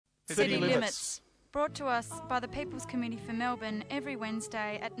City Limits. Brought to us by the People's Committee for Melbourne every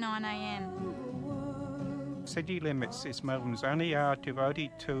Wednesday at 9 a.m. City Limits is Melbourne's only hour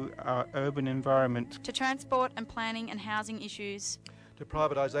devoted to our urban environment, To transport and planning and housing issues, to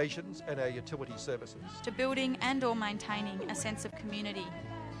privatisations and our utility services. to building and or maintaining a sense of community.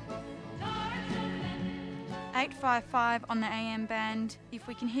 855 on the AM band, if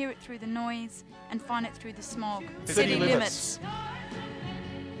we can hear it through the noise and find it through the smog. City Limits.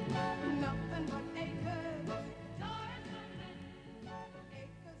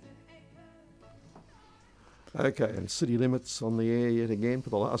 Okay, and City Limits on the air yet again for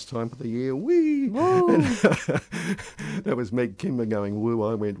the last time for the year. Wee! Woo. And that was Meg Kimber going woo,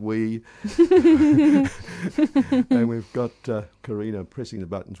 I went wee. And we've got Karina pressing the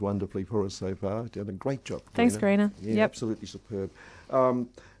buttons wonderfully for us so far. Done a great job, Karina. Thanks, Karina. Yeah, Yep. absolutely superb.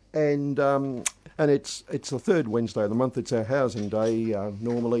 And it's the third Wednesday of the month. It's our housing day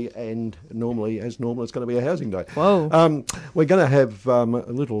normally it's going to be a housing day. Whoa. We're going to have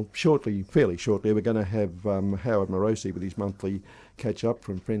fairly shortly, we're going to have Howard Morosi with his monthly catch up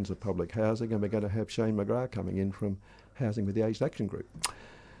from Friends of Public Housing, and we're going to have Shane McGrath coming in from Housing with the Aged Action Group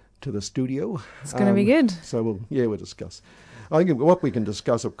to the studio. It's going to be good. So we'll discuss. I think what we can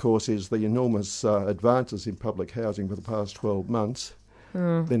discuss, of course, is the enormous advances in public housing for the past 12 months.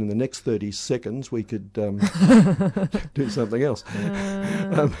 Then in the next 30 seconds we could do something else.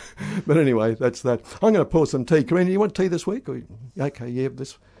 But anyway, that's that. I'm going to pour some tea. Karina, you want tea this week? Okay, yeah,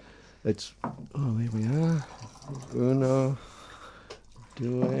 there we are. Uno,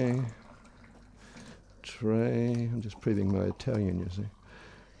 due, tre. I'm just proving my Italian, you see.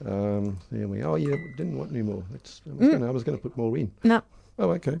 There we are. Oh, yeah, didn't want any more. I was going to put more in. No.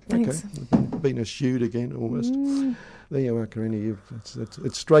 Oh, okay. Thanks. Okay. Been eschewed again, almost. There you are, Karina.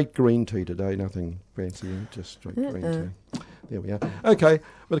 It's straight green tea today, nothing fancy, just straight green tea. There we are. Okay,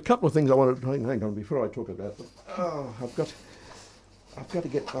 but a couple of things I wanted to hang on before I talk about them. Oh, I've got to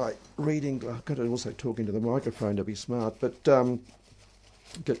get my reading. I've got to also talk into the microphone to be smart, but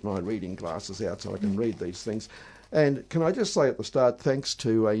get my reading glasses out so I can read these things. And can I just say at the start, thanks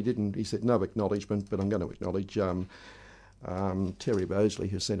to he said no acknowledgement, but I'm going to acknowledge Terry Bosley,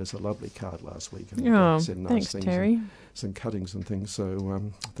 who sent us a lovely card last week. And said nice thanks, things, Terry. some cuttings and things.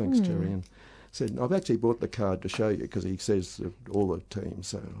 So thanks, Terry. And said I've actually bought the card to show you because he says all the teams.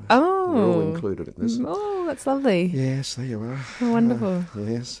 So we're all included in this. Oh, that's lovely. Yes, there you are. Oh, wonderful.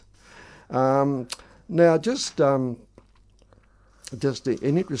 Yes. Now, just an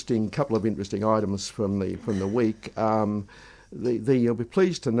interesting couple of interesting items from the week. You'll be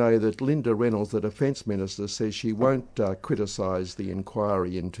pleased to know that Linda Reynolds, the Defence Minister, says she won't criticise the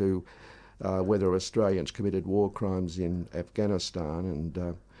inquiry into whether Australians committed war crimes in Afghanistan,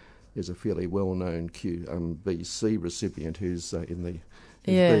 and there's a fairly well-known BC recipient who's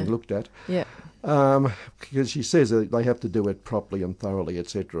being looked at. Yeah. Because she says that they have to do it properly and thoroughly,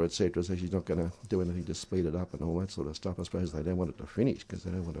 etc., etc., so she's not going to do anything to speed it up and all that sort of stuff. I suppose they don't want it to finish because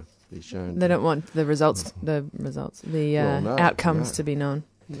they don't want to be shown. They don't want the outcomes to be known.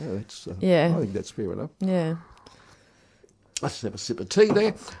 No, that's, Yeah. I think that's fair enough. Yeah. Let's have a sip of tea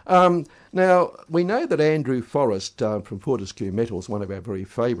there. Now, we know that Andrew Forrest from Fortescue Metals, one of our very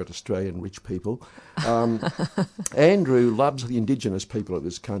favourite Australian rich people, Andrew loves the Indigenous people of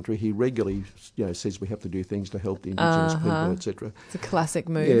this country. He regularly says we have to do things to help the Indigenous people, etc. It's a classic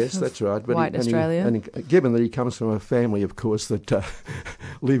move. Yes, that's right. But white Australia. Given that he comes from a family, of course, that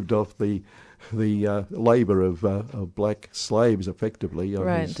lived off the labour of black slaves, effectively,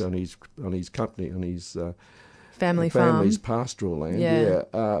 on his company, on his family's pastoral land. Yeah.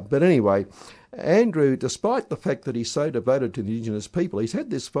 But anyway, Andrew, despite the fact that he's so devoted to the Indigenous people, he's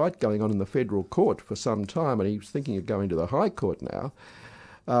had this fight going on in the federal court for some time, and he's thinking of going to the High Court now,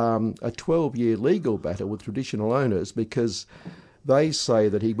 a 12-year legal battle with traditional owners because they say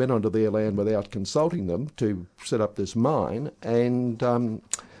that he went onto their land without consulting them to set up this mine, and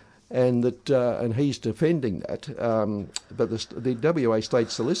he's defending that. But the WA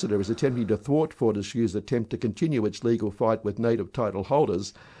State Solicitor is attempting to thwart Fortescue's attempt to continue its legal fight with native title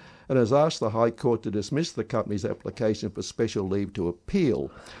holders and has asked the High Court to dismiss the company's application for special leave to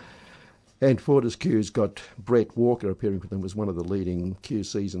appeal. And Fortescue's got Brett Walker appearing for them as one of the leading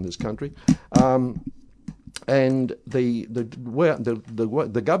QCs in this country. And the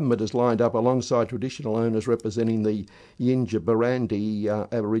government has lined up alongside traditional owners representing the Yinja-Barandi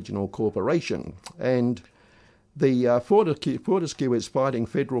Aboriginal Corporation. And the Fortescue is fighting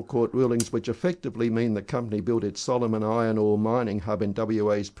federal court rulings which effectively mean the company built its Solomon iron ore mining hub in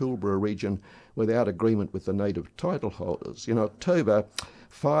WA's Pilbara region without agreement with the native title holders. In October,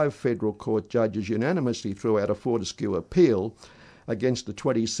 5 federal court judges unanimously threw out a Fortescue appeal, against the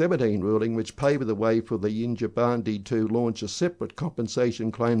 2017 ruling, which paved the way for the Yindjibarndi to launch a separate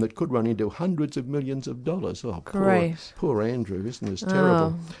compensation claim that could run into hundreds of millions of dollars. Oh, Great. Poor Andrew, isn't this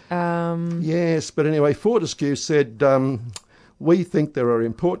terrible? Oh, Yes, but anyway, Fortescue said, we think there are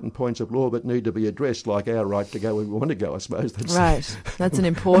important points of law that need to be addressed, like our right to go where we want to go, I suppose. right. That's an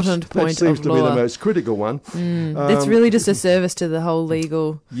important that point seems of to law. be the most critical one. It's really just a service to the whole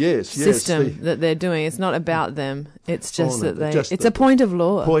legal system the that they're doing. It's not about them. It's just no, that they. just It's the a point of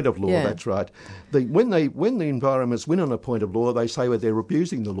law. point of law. Yeah. That's right. When the environments win on a point of law, they say well, they're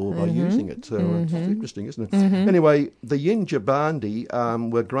abusing the law by using it. So it's interesting, isn't it? Anyway, the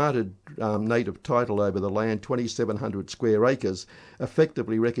Yindjibarndi were granted native title over the land, 2,700 square acres,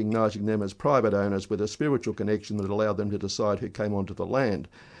 effectively recognising them as private owners with a spiritual connection that allowed them to decide who came onto the land.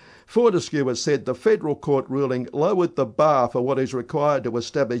 Fortescue has said the federal court ruling lowered the bar for what is required to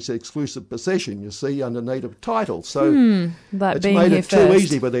establish exclusive possession, you see, under native title. So That it's being made here it too first.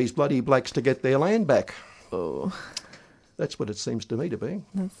 easy for these bloody blacks to get their land back. Oh, That's what it seems to me to be.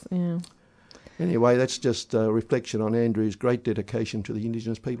 yeah. Anyway, that's just a reflection on Andrew's great dedication to the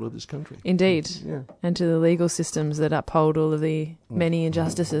Indigenous people of this country. Indeed. Yeah, And to the legal systems that uphold all of the many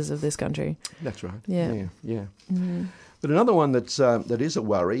injustices of this country. that's right. Yeah. Yeah. But another one that is a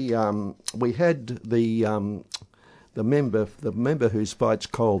worry. We had the member who fights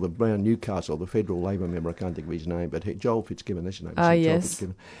coal, the Brown Newcastle, the federal Labor member. I can't think of his name, but Joel Fitzgibbon. That's his name. Ah, Joel yes.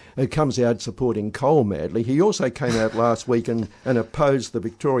 Fitzgibbon, who comes out supporting coal madly. He also came out last week and opposed the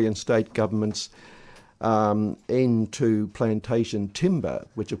Victorian state government's end to plantation timber,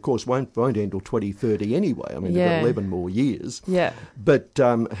 which of course won't end until 2030 anyway. I mean, they've got 11 more years. Yeah. But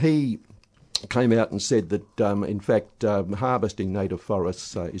he came out and said that, in fact, harvesting native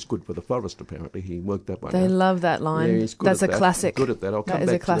forests is good for the forest, apparently. He worked that one They out. love that line. Yeah, he's good That's at a that. classic. Good at that. I'll come That is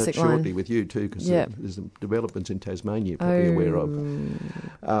a back to that classic shortly line. with you too, because Yep. there's some developments in Tasmania you're probably aware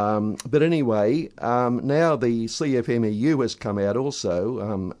of. But anyway, now the CFMEU has come out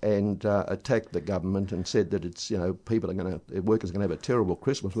also and attacked the government and said that it's, workers are going to have a terrible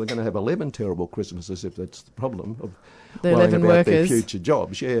Christmas. Well, they're going to have 11 terrible Christmases if that's the problem of The worrying 11 about their workers. future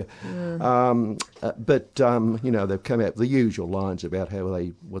jobs. Yeah. But they've come out with the usual lines about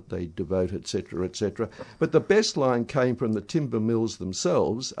what they devote, etc., etc. But the best line came from the timber mills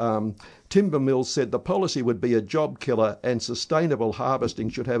themselves. Timber mills said the policy would be a job killer and sustainable harvesting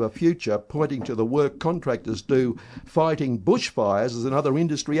should have a future, pointing to the work contractors do fighting bushfires as another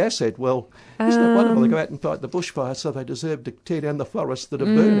industry asset. Well, isn't it wonderful? They go out and fight the bushfires, so they deserve to tear down the forests that are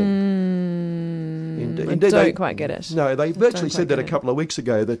burning. I don't quite get it. No, they virtually quite said that get a it. couple of weeks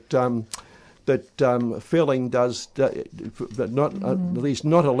ago that felling does, but not at least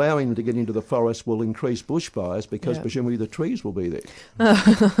not allowing them to get into the forest will increase bushfires because Yeah. presumably the trees will be there.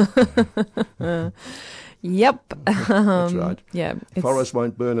 Yep. That's right. Yeah. Forest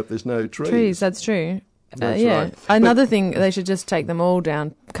won't burn if there's no trees. Trees, that's true. That's yeah. right. Another thing, they should just take them all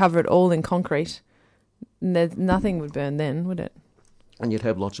down, cover it all in concrete. Nothing would burn then, would it? And you'd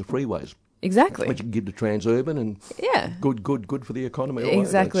have lots of freeways, Exactly. which you can give to Transurban and Yeah. good for the economy. all over.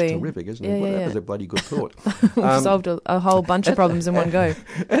 Exactly. That's terrific, isn't it? Yeah, Well, yeah, that yeah. was a bloody good thought. We've solved a whole bunch of problems in one go.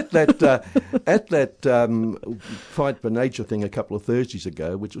 At that Fight for Nature thing a couple of Thursdays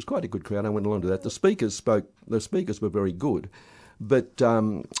ago, which was quite a good crowd, I went along to that. The speakers were very good, but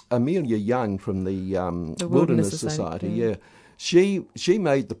Amelia Young from the Wilderness Society, yeah. she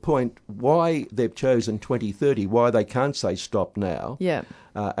made the point why they've chosen 2030, why they can't say stop now. Yeah.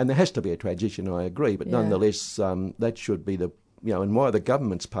 And there has to be a transition, I agree, but Yeah. nonetheless, that should be and why the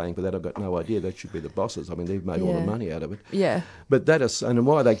government's paying for that, I've got no idea. That should be the bosses. I mean, they've made all the Yeah. money out of it. Yeah. But and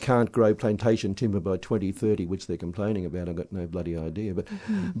why they can't grow plantation timber by 2030, which they're complaining about, I've got no bloody idea.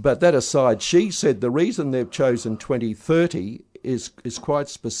 But that aside, she said the reason they've chosen 2030 is quite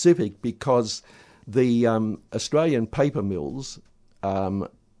specific because the Australian paper mills,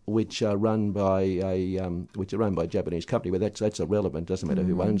 which are run by a Japanese company, but that's irrelevant. Doesn't matter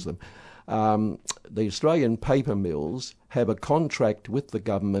who owns them. The Australian paper mills have a contract with the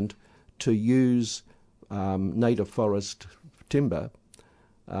government to use native forest timber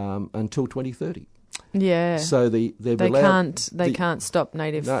until 2030. Yeah. So they can't stop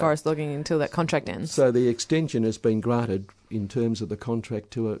native No. forest logging until that contract ends. So the extension has been granted in terms of the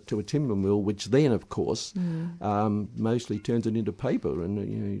contract to a timber mill, which then, of course, mostly turns it into paper,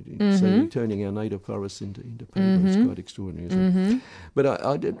 and so you're turning our native forests into paper. It's quite extraordinary, isn't it? But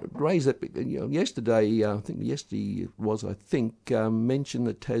I did raise that. Yesterday, I think mentioned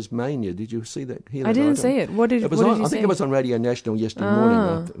that Tasmania. Did you see that? Hear that I didn't item? see it. What did you I see? think it was on Radio National yesterday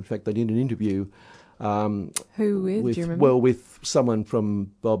morning. In fact, they did an interview Who with? with, Do you remember? well, with someone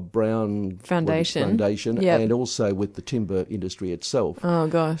from Bob Brown Foundation. and also with the timber industry itself. Oh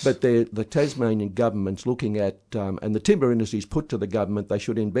gosh. But the Tasmanian government's looking at, and the timber industry's put to the government, they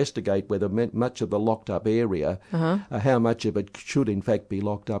should investigate whether much of the locked up area, how much of it should in fact be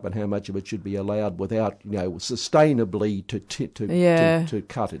locked up and how much of it should be allowed without, sustainably to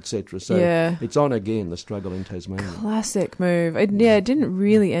cut, etc. So it's on again, the struggle in Tasmania. Classic move. It didn't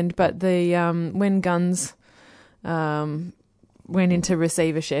really end, but the when Guns went into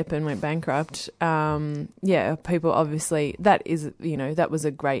receivership and went bankrupt, people obviously, that was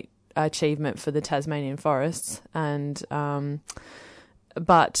a great achievement for the Tasmanian forests, and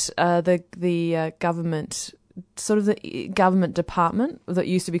but the government, sort of the government department that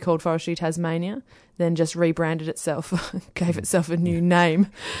used to be called Forestry Tasmania, then just rebranded itself, gave itself a new name,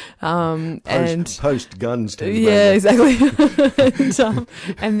 and post Guns Tasmania. Yeah, exactly.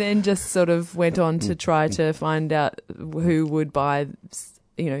 and then just sort of went on to try to find out who would buy,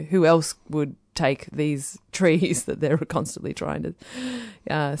 who else would take these trees that they're constantly trying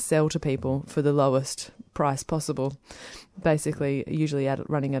to sell to people for the lowest price possible. Basically, usually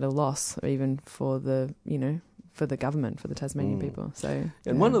running at a loss, even for the for the government, for the Tasmanian people. So,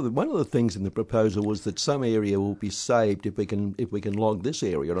 and one of the things in the proposal was that some area will be saved if we can log this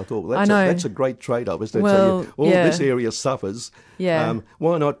area. And I thought that's a great trade-off. Is that this area suffers? Yeah.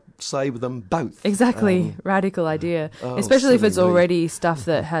 Why not save them both? Exactly, radical idea, especially if it's already stuff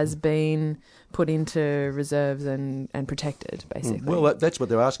that has been put into reserves and protected, basically. Well, that's what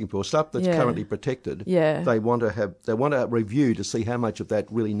they're asking for. Stuff that's currently protected. Yeah. They want to review to see how much of that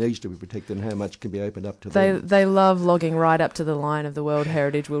really needs to be protected and how much can be opened up to them. They love logging right up to the line of the World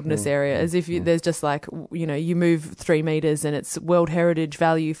Heritage Wilderness Area, as if there's just like, you move 3 metres and it's World Heritage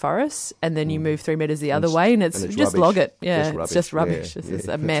Value Forests, and then you move 3 metres the other way and it's just rubbish. Log it. Yeah, it's just rubbish. It's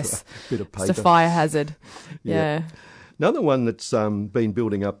a mess. Bit of paper. It's a fire hazard. Yeah. Another one that's been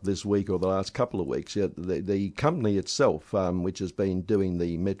building up this week or the last couple of weeks, the company itself, which has been doing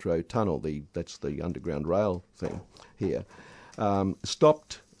the Metro Tunnel, that's the underground rail thing here,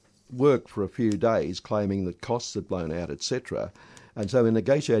 stopped work for a few days, claiming that costs had blown out, etc. And so they're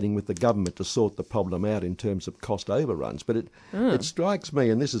negotiating with the government to sort the problem out in terms of cost overruns. But it strikes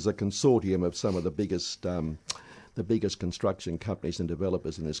me, and this is a consortium of some of the biggest construction companies and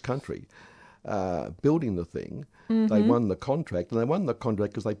developers in this country, building the thing. They won the contract, and they won the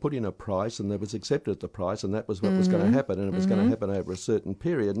contract because they put in a price and it was accepted at the price, and that was what was going to happen, and it was going to happen over a certain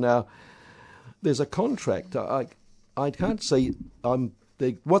period. Now, there's a contract. I can't see...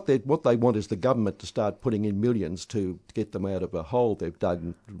 what they want is the government to start putting in millions to get them out of a hole they've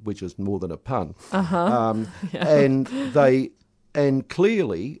dug, which is more than a pun. And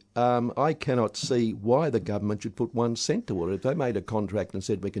clearly, I cannot see why the government should put 1 cent to it. If they made a contract and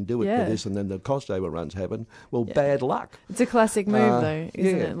said we can do it for this, and then the cost overruns happen, bad luck. It's a classic move, though,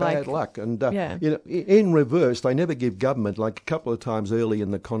 isn't it? Bad luck. And in reverse, they never give government, like a couple of times early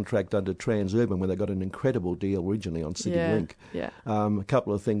in the contract under Transurban, when they got an incredible deal originally on CityLink. A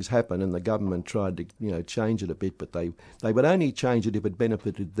couple of things happened, and the government tried to change it a bit, but they would only change it if it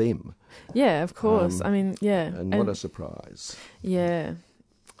benefited them. Yeah, of course. And what a surprise. Yeah.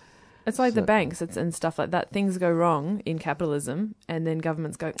 It's like the banks and stuff like that. Things go wrong in capitalism, and then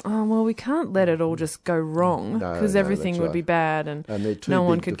governments go, we can't let it all just go wrong, because everything would be bad and no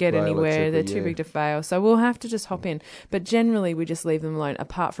one could get anywhere. They're too big to fail. So we'll have to just hop in. But generally we just leave them alone,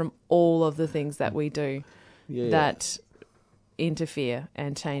 apart from all of the things that we do that interfere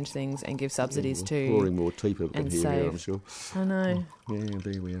and change things and give subsidies to. Pouring more tea for and here, save. I'm sure. I know. Yeah,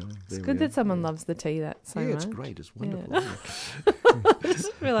 there we are. It's good that someone loves the tea so much. It's great. It's wonderful. Yeah. I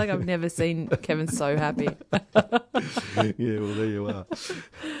just feel like I've never seen Kevin so happy. Well, there you are.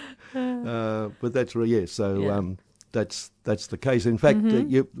 But that's so. That's the case. In fact,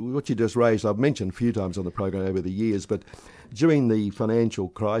 what you just raised, I've mentioned a few times on the program over the years, but during the financial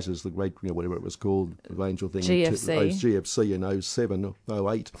crisis, the great, whatever it was called, the angel thing, GFC in 07,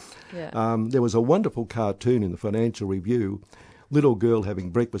 08, there was a wonderful cartoon in the Financial Review, little girl having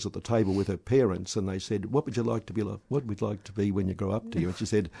breakfast at the table with her parents, and they said, "What would you like to be like? What would you like to be when you grow up?" To you, and she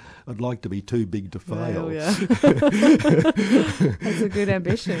said, "I'd like to be too big to fail." Well, yeah. That's a good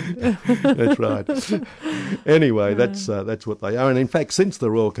ambition. That's right. Anyway, that's what they are, and in fact, since the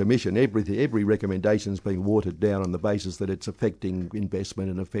Royal Commission, every recommendation has been watered down on the basis that it's affecting investment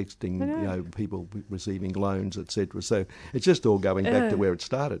and affecting people receiving loans, etc. So it's just all going back to where it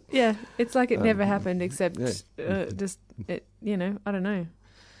started. Yeah, it's like it never happened, except just it. I don't know.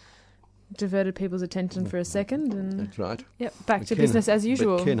 diverted people's attention for a second, and that's right. Yep, back to business as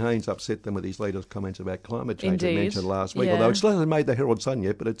usual. But Ken Haynes upset them with his latest comments about climate change. Indeed. I mentioned last week, Yeah. although it still hasn't made the Herald Sun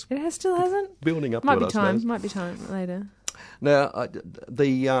yet, but it still hasn't. Building up. Might to be it, time. Might be time later. Now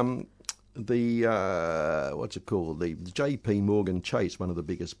the what's it called? The J.P. Morgan Chase, one of the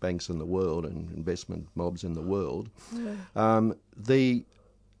biggest banks in the world and investment mobs in the world. Yeah.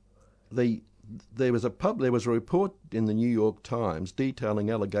 There was a report in the New York Times detailing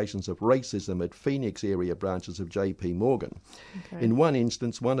allegations of racism at Phoenix area branches of J.P. Morgan. Okay. In one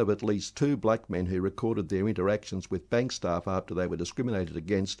instance, one of at least 2 black men who recorded their interactions with bank staff after they were discriminated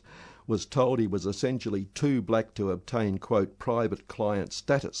against was told he was essentially too black to obtain, quote, private client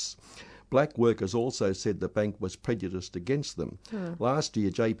status. Black workers also said the bank was prejudiced against them. Last year,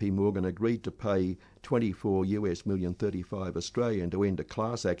 J.P. Morgan agreed to pay $24 million, 35 Australian, to end a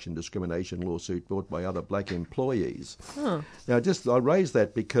class action discrimination lawsuit brought by other black employees. Now, I raise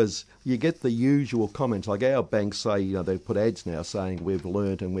that because you get the usual comments, like our banks say, they've put ads now saying we've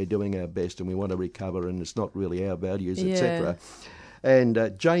learnt and we're doing our best and we want to recover and it's not really our values, etc.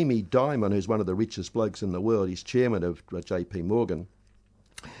 And Jamie Dimon, who's one of the richest blokes in the world, he's chairman of J.P. Morgan,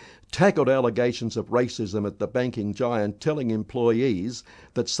 tackled allegations of racism at the banking giant, telling employees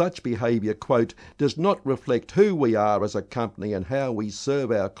that such behaviour, quote, does not reflect who we are as a company and how we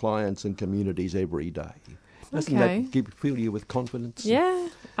serve our clients and communities every day. Doesn't that fill you with confidence? Yeah.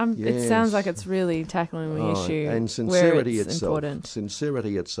 Yes. It sounds like it's really tackling the issue and sincerity where it's itself, important.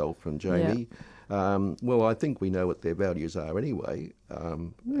 Sincerity itself from Jamie. Yeah. Well, I think we know what their values are anyway.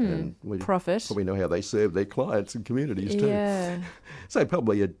 And we Profit. probably know how they serve their clients and communities too. Yeah. So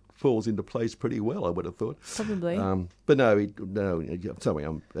probably it falls into place pretty well, I would have thought. Probably. But sorry,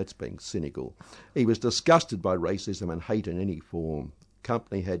 that's being cynical. He was disgusted by racism and hate in any form.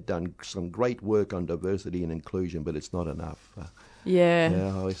 Company had done some great work on diversity and inclusion, but it's not enough.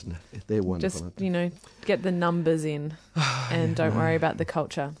 No, they're wonderful. Just, get the numbers in and don't worry about the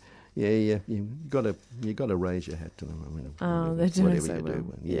culture. Yeah. You got to raise your hat to them. They're doing so well.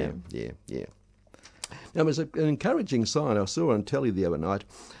 Yeah. Now, there's an encouraging sign I saw on telly the other night.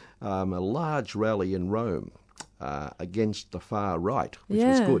 A large rally in Rome against the far right, which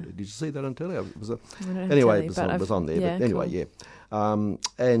was good. Did you see that on telly? It was on there. Yeah, but anyway, cool.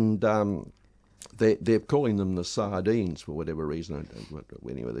 They're calling them the sardines for whatever reason.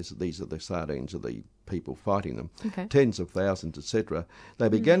 Anyway, these are the sardines of the people fighting them. Okay. Tens of thousands, etc. They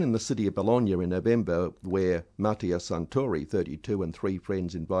began in the city of Bologna in November, where Mattia Santori, 32, and 3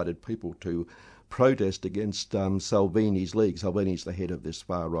 friends invited people to protest against Salvini's league. Salvini's the head of this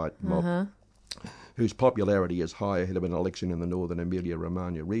far-right mob, whose popularity is high ahead of an election in the northern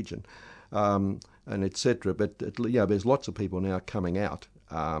Emilia-Romagna region, and etc. But there's lots of people now coming out.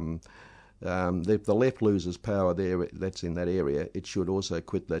 If the left loses power there, that's in that area, it should also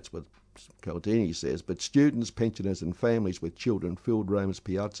quit. That's what Caldini says. But students, pensioners and families with children filled Rome's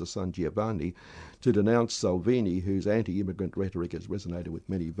Piazza San Giovanni to denounce Salvini, whose anti-immigrant rhetoric has resonated with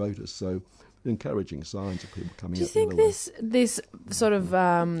many voters. So encouraging signs of people coming out. Do you think this sort of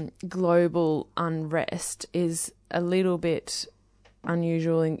global unrest is a little bit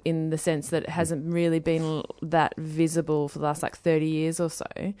unusual in the sense that it hasn't really been that visible for the last 30 years or so?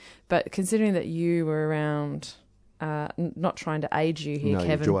 But considering that you were around, not trying to age you here,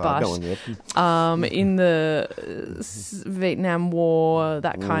 Kevin, but in the Vietnam War,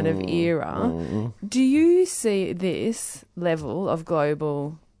 that kind of era, do you see this level of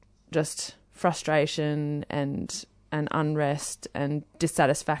global just frustration and unrest and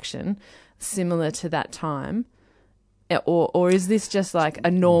dissatisfaction similar to that time? Or is this just like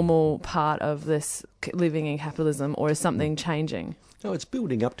a normal part of this living in capitalism, or is something changing? No, it's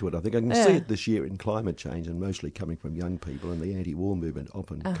building up to it, I think. I can see it this year in climate change, and mostly coming from young people, and the anti-war movement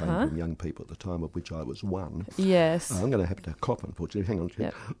often came from young people at the time of which I was one. Yes. I'm going to have to cough, unfortunately. Hang on.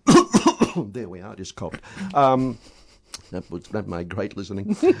 Yep. There we are, just coughed. That made great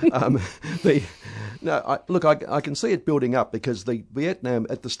listening. I can see it building up because at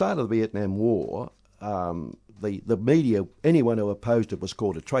the start of the Vietnam War, the media, anyone who opposed it was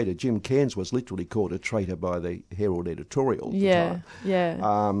called a traitor. Jim Cairns was literally called a traitor by the Herald editorial at the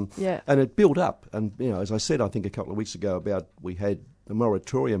time. And it built up. And, as I said, I think a couple of weeks ago we had the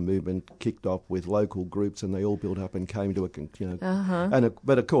moratorium movement kicked off with local groups, and they all built up and came to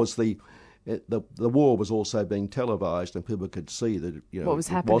but of course the war was also being televised, and people could see that what was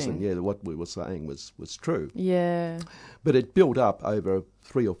happening. What we were saying was true. Yeah. But it built up over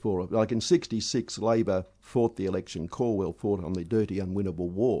 3 or 4. Like in '66, Labor fought the election. Caldwell fought on the dirty, unwinnable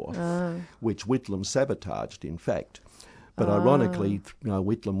war, which Whitlam sabotaged, in fact. But ironically,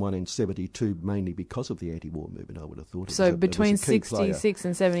 Whitlam won in 72 mainly because of the anti-war movement, I would have thought. So between 66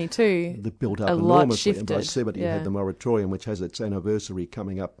 and 72, that built up a enormously. lot shifted. And by 70 you had the moratorium, which has its anniversary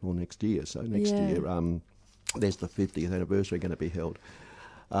coming up next year. So next year, there's the 50th anniversary going to be held.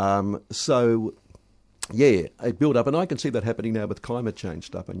 It built up, and I can see that happening now with climate change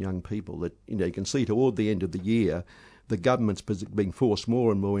stuff and young people. That you can see toward the end of the year, the government's being forced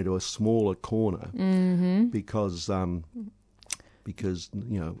more and more into a smaller corner because there's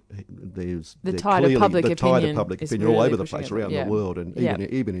the tide of public opinion all over the place around the world, and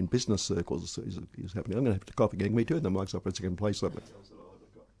even in business circles is happening. I'm going to have to cough again. Can we turn the mics off for a second and play something?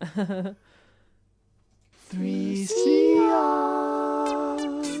 3CR.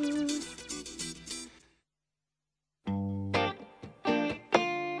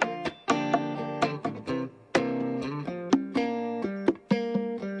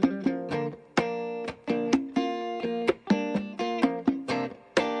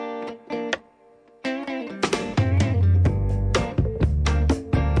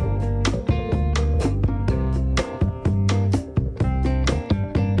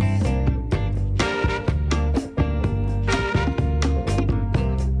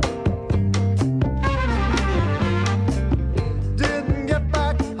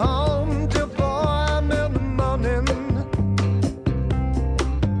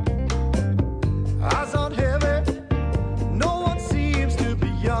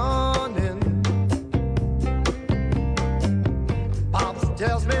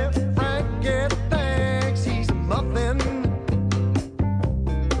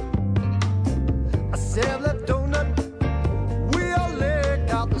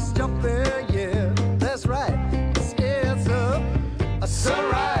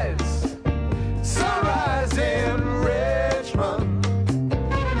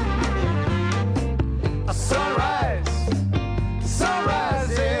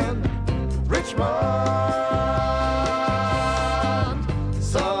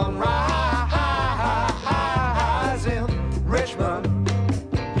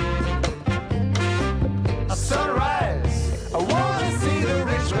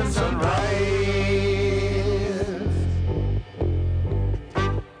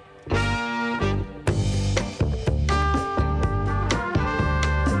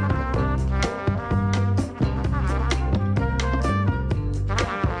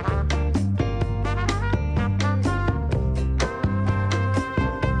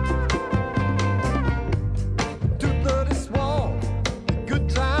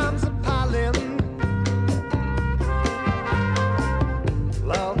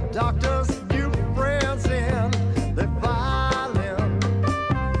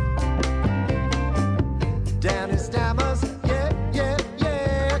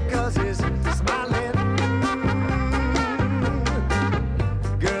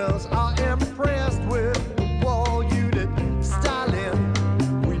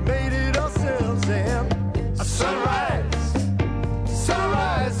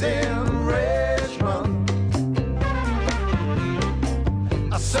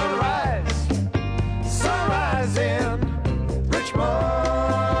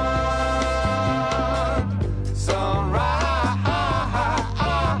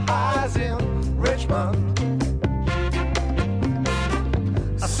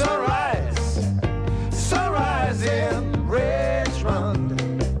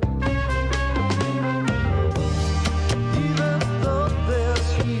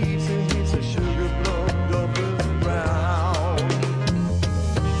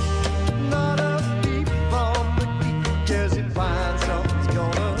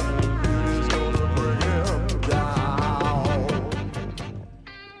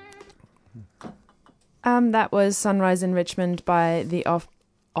 That was Sunrise in Richmond by the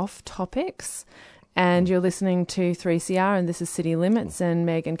Off Topics, and you're listening to 3CR, and this is City Limits, and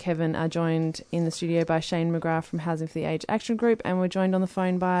Meg and Kevin are joined in the studio by Shane McGrath from Housing for the Aged Action Group, and we're joined on the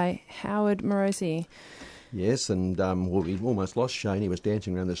phone by Howard Morosi. Yes, and we almost lost Shane. He was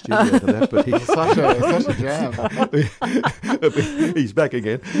dancing around the studio for that, but he's such a jam. He's back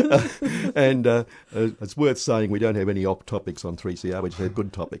again. And it's worth saying we don't have any off topics on 3CR. We just have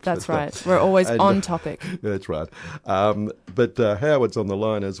good topics. That's right. We're always on topic. That's right. But Howard's on the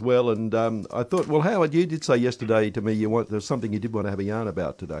line as well. And I thought, well, Howard, you did say yesterday to me there's something you did want to have a yarn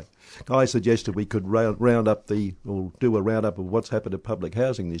about today. I suggested we could do a roundup of what's happened to public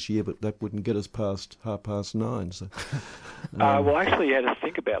housing this year, but that wouldn't get us past 9:30. So, well, actually, you had to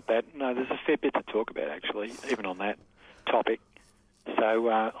think about that. No, there's a fair bit to talk about, actually, even on that topic. So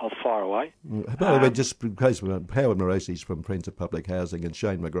I'll fire away. By the way, just in case, Howard Morosi's from Friends of Public Housing and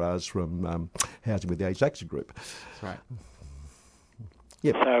Shane McGrath's from Housing with the Age Action Group. That's right.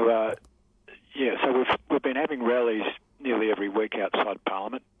 Yep. So, so we've been having rallies nearly every week outside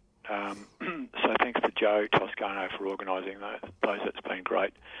Parliament. So thanks to Joe Toscano for organising those. It's been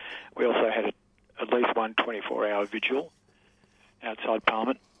great. We also had at least one 24-hour vigil outside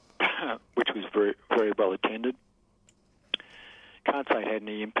Parliament, which was very, very well attended. Can't say it had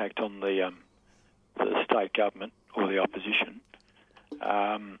any impact on the state government or the opposition.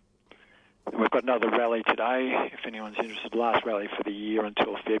 We've got another rally today, if anyone's interested. Last rally for the year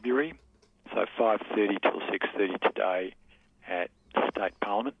until February, so 5:30 till 6:30 today at State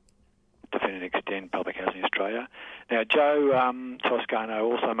Parliament, Defend and Extend Public Housing Australia. Now, Joe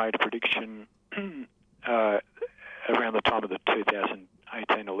Toscano also made a prediction around the time of the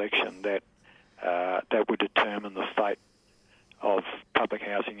 2018 election that would determine the fate of public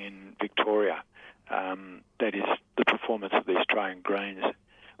housing in Victoria. That is, the performance of the Australian Greens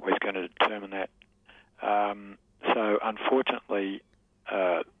was going to determine that. So unfortunately,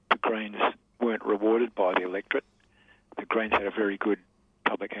 the Greens weren't rewarded by the electorate. The Greens had a very good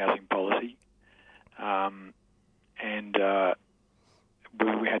public housing policy, and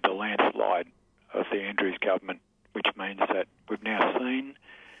we had the landslide of the Andrews government, which means that we've now seen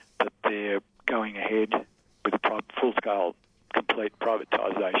that they're going ahead with a full-scale, complete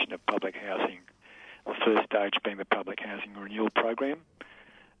privatisation of public housing, the first stage being the Public Housing Renewal Program.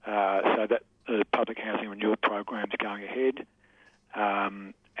 So that the Public Housing Renewal Program is going ahead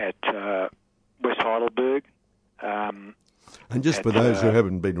at West Heidelberg. And just for those who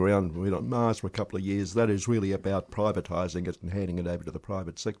haven't been around Mars for a couple of years, that is really about privatising it and handing it over to the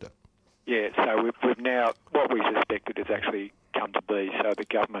private sector. Yeah, so we've now, what we suspected has actually come to be. So the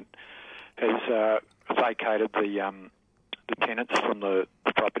government has vacated the tenants from the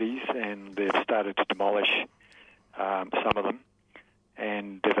properties, and they've started to demolish some of them.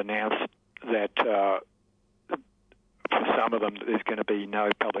 And they've announced that for some of them there's going to be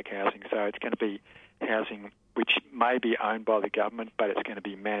no public housing. So it's going to be housing which may be owned by the government, but it's going to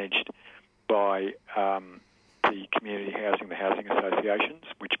be managed by the community housing, the housing associations,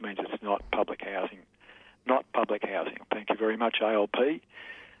 which means it's not public housing. Not public housing. Thank you very much, ALP.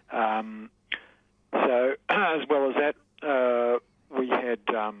 So as well as that, we had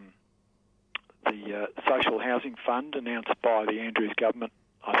the Social Housing Fund announced by the Andrews government,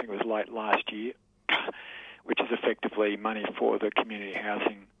 I think it was late last year, which is effectively money for the community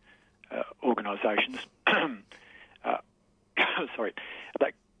housing organisations. Sorry,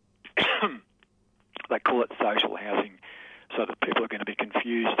 they call it social housing so that people are going to be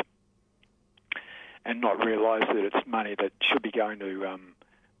confused and not realise that it's money that should be going to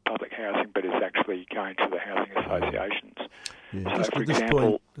public housing, but is actually going to the housing associations. Yeah, so, for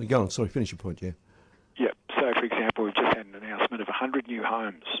example, go on. Sorry, finish your point. Yeah. Yeah. So, for example, we've just had an announcement of 100 new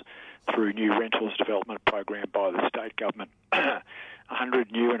homes through new rentals development program by the state government.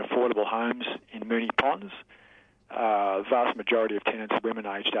 100 new and affordable homes in Moonee Ponds. The vast majority of tenants are women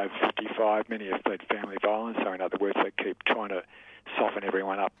aged over 55. Many have fled family violence. So, in other words, they keep trying to soften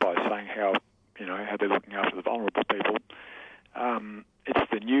everyone up by saying how they're looking after the vulnerable people.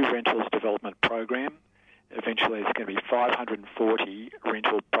 It's the new rentals development program. Eventually, it's going to be 540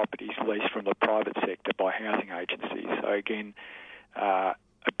 rental properties leased from the private sector by housing agencies. So again, $1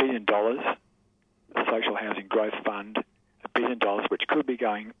 billion, the Social Housing Growth Fund, $1 billion, which could be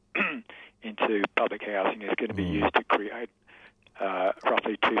going into public housing, is going to be used to create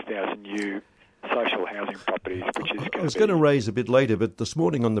roughly 2,000 new social housing properties, which is I was going to raise a bit later, but this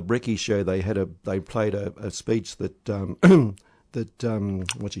morning on the Brecky show, they played a speech that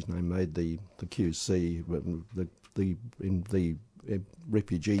what's his name made, the QC, the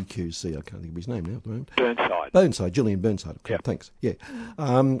refugee QC. I can't think of his name now at the moment. Burnside, Gillian Burnside. Okay, yep. Thanks. Yeah,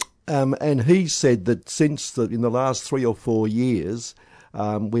 and he said that since in the last 3 or 4 years,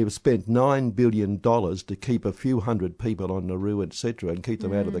 we've spent $9 billion to keep a few hundred people on Nauru, etc., and keep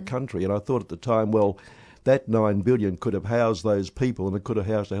them out of the country. And I thought at the time, well, that $9 billion could have housed those people, and it could have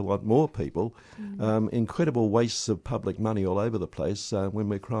housed a lot more people. Incredible wastes of public money all over the place when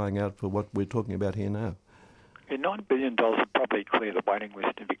we're crying out for what we're talking about here now. Yeah, $9 billion would probably clear the waiting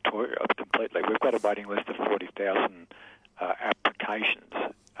list in Victoria completely. We've got a waiting list of 40,000 applications,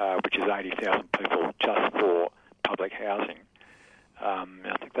 which is 80,000 people just for public housing. I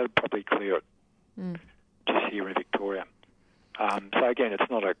think that would probably clear it just here in Victoria. So again, it's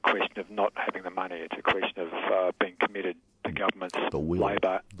not a question of not having the money. It's a question of being committed. The government's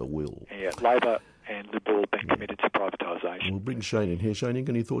Labor, Labor and Liberal have been committed to privatisation. We'll bring Shane in here. Shane, you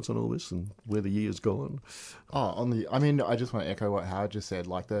got any thoughts on all this and where the year's gone? I just want to echo what Howard just said.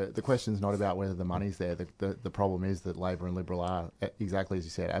 Like the question's not about whether the money's there. The problem is that Labor and Liberal are, exactly as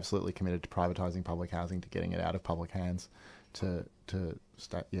you said, absolutely committed to privatising public housing, to getting it out of public hands, to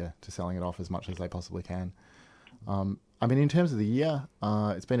selling it off as much as they possibly can. In terms of the year,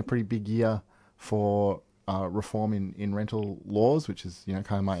 it's been a pretty big year for reform in rental laws, which is kind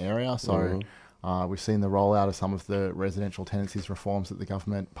of my area. So we've seen the rollout of some of the residential tenancies reforms that the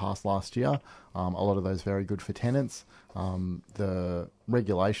government passed last year. A lot of those very good for tenants. The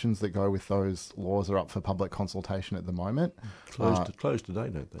regulations that go with those laws are up for public consultation at the moment. Closed today,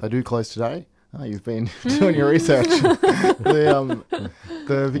 don't they? They do close today. Oh, you've been doing your research.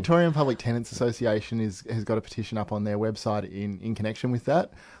 The Victorian Public Tenants Association has got a petition up on their website in connection with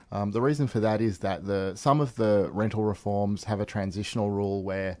that. The reason for that is that some of the rental reforms have a transitional rule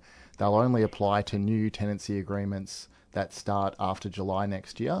where they'll only apply to new tenancy agreements that start after July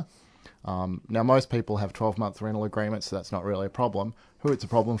next year. Now, most people have 12-month rental agreements, so that's not really a problem. Who it's a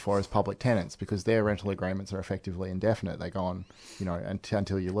problem for is public tenants, because their rental agreements are effectively indefinite. They go on,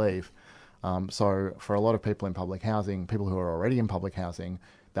 until you leave. So for a lot of people in public housing, people who are already in public housing,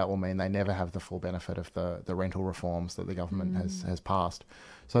 that will mean they never have the full benefit of the rental reforms that the government has passed.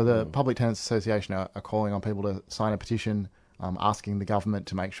 So the Public Tenants Association are calling on people to sign a petition asking the government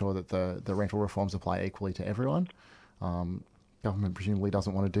to make sure that the rental reforms apply equally to everyone. Government presumably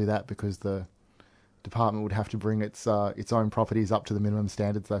doesn't want to do that because the department would have to bring its own properties up to the minimum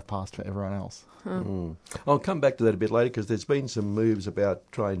standards they've passed for everyone else. I'll come back to that a bit later, because there's been some moves about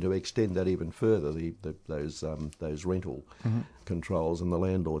trying to extend that even further, those rental controls, and the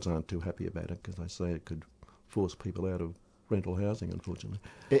landlords aren't too happy about it because they say it could force people out of rental housing, unfortunately.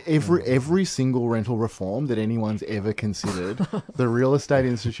 Every single rental reform that anyone's ever considered, the Real Estate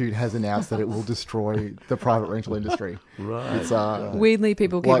Institute has announced that it will destroy the private rental industry. Right. It's, weirdly,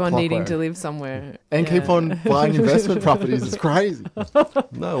 people keep like on needing clockwork. to live somewhere. And keep on buying investment properties. It's crazy.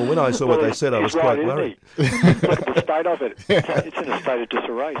 No, when I saw what they said, I was quite worried. Look at the state of it. It's in a state of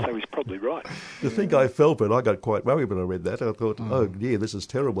disarray, so he's probably right. The thing I felt, but I got quite worried when I read that. I thought, oh, yeah, this is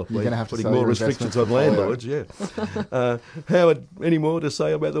terrible. You're going to have to putting more restrictions on landlords, yeah. Howard, any more to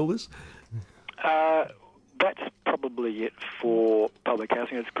say about all this? That's probably it for public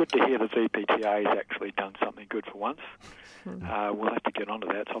housing. It's good to hear the VPTA has actually done something good for once. We'll have to get onto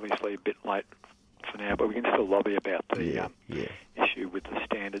that. It's obviously a bit late for now, but we can still lobby about the issue with the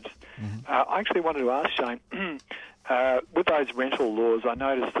standards. I actually wanted to ask Shane, with those rental laws, I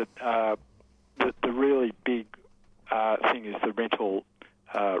noticed that the really big thing is the rental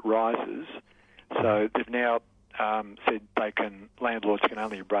rises. So they've now said landlords can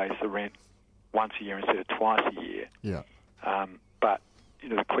only raise the rent once a year instead of twice a year. Yeah. But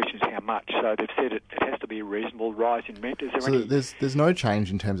the question is how much. So they've said it has to be a reasonable rise in rent. Is there any? There's no change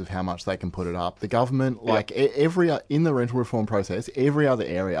in terms of how much they can put it up. The government, in the rental reform process, every other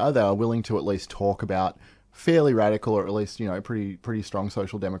area, they are willing to at least talk about fairly radical, or at least pretty strong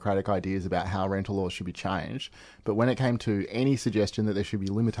social democratic ideas about how rental laws should be changed. But when it came to any suggestion that there should be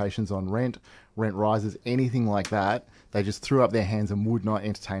limitations on rent rises, anything like that, they just threw up their hands and would not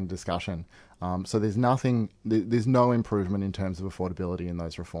entertain discussion. So there's no improvement in terms of affordability in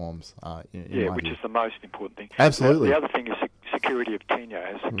those reforms. Which is the most important thing. Absolutely. The other thing is security of tenure.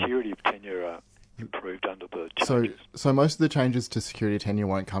 Has security of tenure improved under the changes? So most of the changes to security of tenure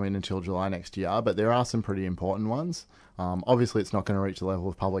won't come in until July next year, but there are some pretty important ones. Obviously, it's not going to reach the level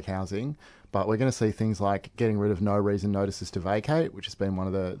of public housing, but we're going to see things like getting rid of no reason notices to vacate, which has been one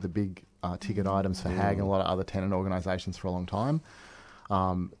of the big ticket items for HAG and a lot of other tenant organisations for a long time.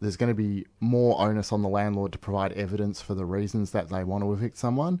 There's going to be more onus on the landlord to provide evidence for the reasons that they want to evict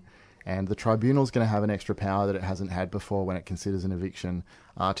someone. And the tribunal's going to have an extra power that it hasn't had before when it considers an eviction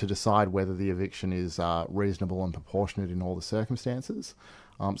to decide whether the eviction is reasonable and proportionate in all the circumstances.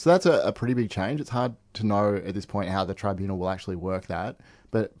 So that's a pretty big change. It's hard to know at this point how the tribunal will actually work that.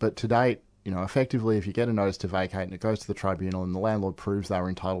 But to date, effectively, if you get a notice to vacate and it goes to the tribunal and the landlord proves they were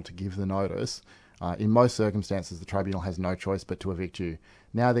entitled to give the notice, in most circumstances the tribunal has no choice but to evict you.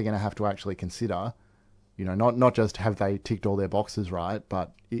 Now they're going to have to actually consider, not just have they ticked all their boxes right,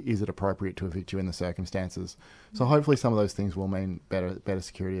 but is it appropriate to evict you in the circumstances? So hopefully some of those things will mean better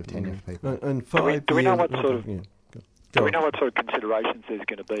security of tenure for people. And do we know what sort of do we know what sort of considerations there's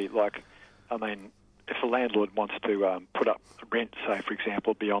going to be? Like, if a landlord wants to put up rent, say for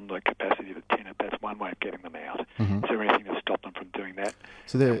example, beyond the capacity of the tenant, that's one way of getting them out. Is there anything to stop them from doing that?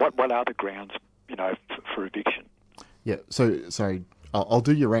 So what are the grounds, for eviction? Yeah. So sorry. I'll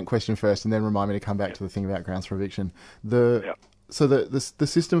do your rent question first and then remind me to come back to the thing about grounds for eviction. So the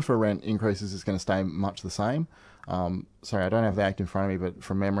system for rent increases is going to stay much the same. Sorry, I don't have the Act in front of me, but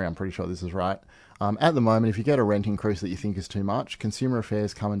from memory, I'm pretty sure this is right. At the moment, if you get a rent increase that you think is too much, Consumer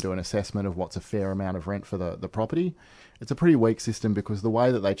Affairs come and do an assessment of what's a fair amount of rent for the property. It's a pretty weak system because the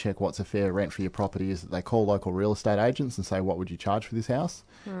way that they check what's a fair rent for your property is that they call local real estate agents and say, what would you charge for this house?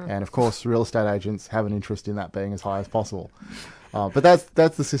 And of course, real estate agents have an interest in that being as high as possible. But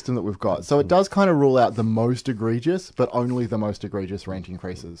that's the system that we've got. So it does kind of rule out the most egregious, but only the most egregious rent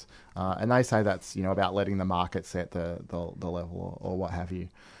increases. And they say that's about letting the market set the level or what have you.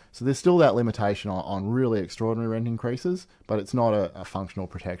 So there's still that limitation on really extraordinary rent increases, but it's not a functional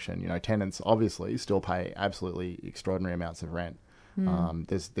protection. Tenants obviously still pay absolutely extraordinary amounts of rent.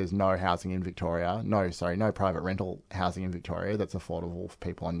 There's no housing in Victoria, no private rental housing in Victoria that's affordable for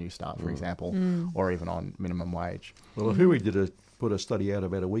people on New Start, for example, or even on minimum wage. Well, Hui put a study out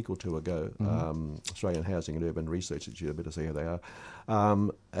about a week or two ago, Australian Housing and Urban Research Institute, better see how they are,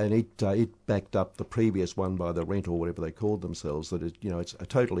 and it backed up the previous one by the Rent or whatever they called themselves. That it's a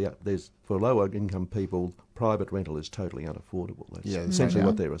totally there's for lower income people, private rental is totally unaffordable. That's essentially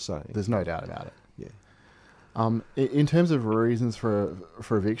what they were saying. There's no doubt about it. Yeah. In terms of reasons for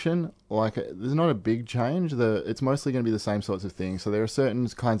eviction, there's not a big change. It's mostly going to be the same sorts of things. So there are certain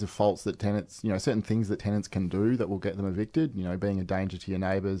kinds of faults that tenants, certain things that tenants can do that will get them evicted. Being a danger to your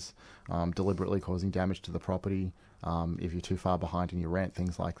neighbours, deliberately causing damage to the property, if you're too far behind in your rent,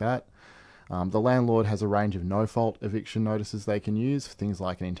 things like that. The landlord has a range of no-fault eviction notices they can use, things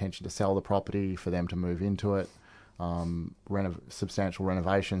like an intention to sell the property, for them to move into it, substantial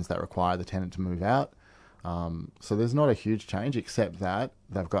renovations that require the tenant to move out. So there's not a huge change, except that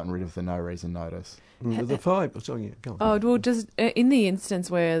they've gotten rid of the no reason notice. The five. Sorry, yeah, go on. Oh, well, just in the instance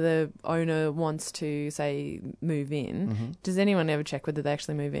where the owner wants to, say, move in, does anyone ever check whether they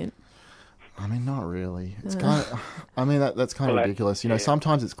actually move in? I mean, not really. It's kind of. I mean, that's kind of ridiculous.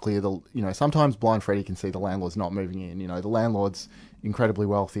 Sometimes it's clear. Sometimes Blind Freddy can see the landlord's not moving in. The landlord's incredibly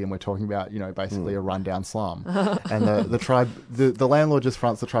wealthy, and we're talking about basically a rundown slum. And the landlord just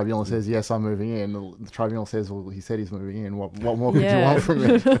fronts the tribunal and says, "Yes, I'm moving in." The tribunal says, "Well, he said he's moving in. What more could you want from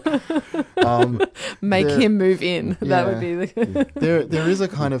him?" Make him move in. That would be the. There is a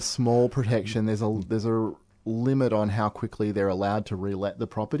kind of small protection. There's a limit on how quickly they're allowed to re-let the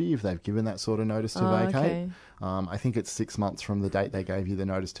property if they've given that sort of notice to vacate. Okay. I think it's 6 months from the date they gave you the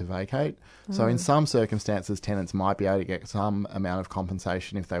notice to vacate. So in some circumstances, tenants might be able to get some amount of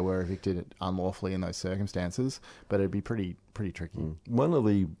compensation if they were evicted unlawfully in those circumstances, but it'd be pretty tricky. One of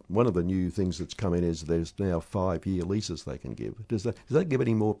the new things that's come in is there's now 5-year leases they can give. Does that give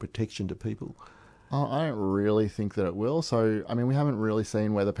any more protection to people? I don't really think that it will. So, I mean, we haven't really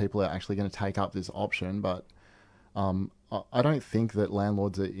seen whether people are actually going to take up this option, but I don't think that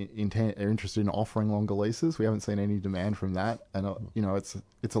landlords are interested in offering longer leases. We haven't seen any demand from that. And,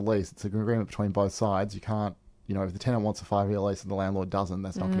 it's a lease. It's an agreement between both sides. You can't, if the tenant wants a 5-year lease and the landlord doesn't,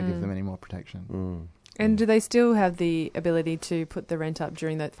 that's not going to give them any more protection. And do they still have the ability to put the rent up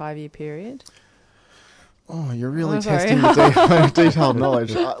during that 5-year period? Oh, you're really testing the detailed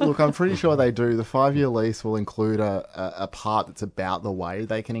knowledge. Look, I'm pretty sure they do. The 5-year lease will include a part that's about the way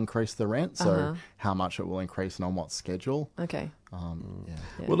they can increase the rent, so how much it will increase and on what schedule. Okay.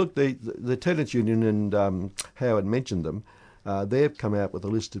 Well, look, the Tenants' Union, and Howard mentioned them, they've come out with a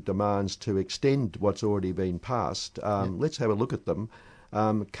list of demands to extend what's already been passed. Let's have a look at them.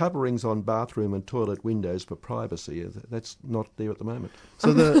 Coverings on bathroom and toilet windows for privacy. That's not there at the moment.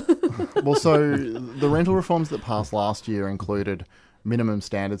 So the rental reforms that passed last year included minimum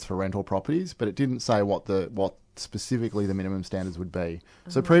standards for rental properties, but it didn't say what specifically the minimum standards would be.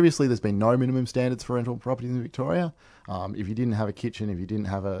 So previously there's been no minimum standards for rental properties in Victoria. If you didn't have a kitchen, if you didn't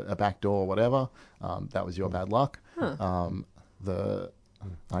have a back door or whatever, that was your bad luck.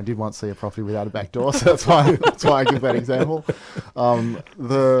 I did once see a property without a back door, so that's why I give that example.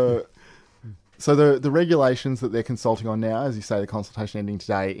 The regulations that they're consulting on now, as you say, the consultation ending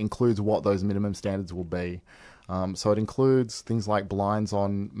today, includes what those minimum standards will be. So it includes things like blinds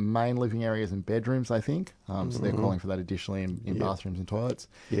on main living areas and bedrooms, I think. So they're calling for that additionally in bathrooms and toilets.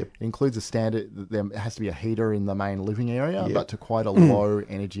 It includes a standard that there has to be a heater in the main living area, but to quite a low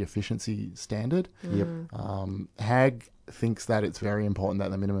energy efficiency standard. HAG thinks that it's very important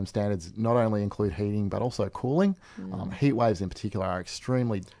that the minimum standards not only include heating but also cooling. Heat waves in particular are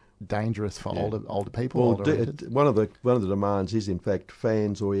extremely dangerous for older people. Well, one of the demands is in fact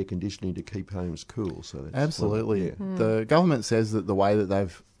fans or air conditioning to keep homes cool. So that's absolutely, the government says that the way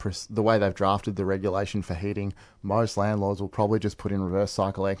they've drafted the regulation for heating, most landlords will probably just put in reverse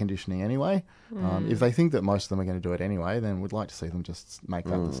cycle air conditioning anyway. If they think that most of them are going to do it anyway, then we'd like to see them just make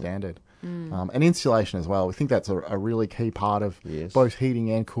that the standard. And insulation as well. We think that's a really key part of both heating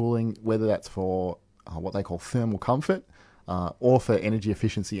and cooling, whether that's for what they call thermal comfort, or for energy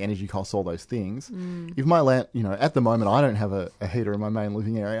efficiency, energy costs, all those things. If my at the moment I don't have a heater in my main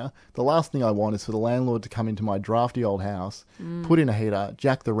living area, the last thing I want is for the landlord to come into my drafty old house, put in a heater,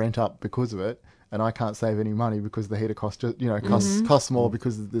 jack the rent up because of it, and I can't save any money because the heater costs more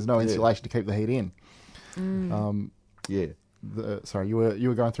because there's no insulation to keep the heat in. Sorry, you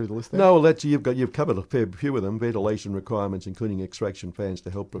were going through the list there? No, well, you've covered a fair few of them. Ventilation requirements, including extraction fans to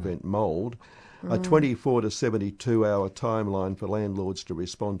help prevent mould. A 24 to 72 hour timeline for landlords to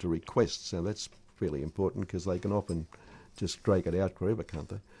respond to requests. So that's fairly important because they can often just drag it out forever, can't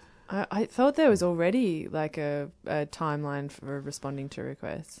they? I thought there was already like a timeline for responding to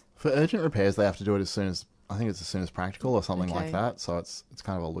requests. For urgent repairs, they have to do it as soon as practical or something like that. So it's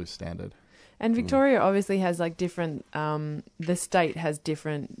kind of a loose standard. And Victoria obviously has like different, the state has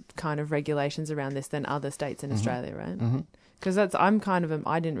different kind of regulations around this than other states in Australia, right? Because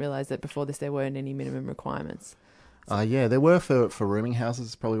I didn't realise that before this there weren't any minimum requirements. There were for rooming houses,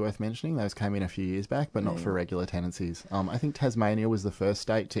 it's probably worth mentioning. Those came in a few years back, but not for regular tenancies. I think Tasmania was the first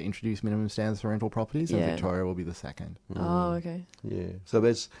state to introduce minimum standards for rental properties, and Victoria will be the second. Oh, okay. Yeah, so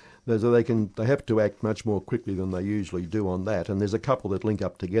they have to act much more quickly than they usually do on that, and there's a couple that link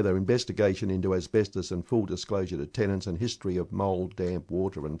up together: investigation into asbestos and full disclosure to tenants, and history of mould, damp,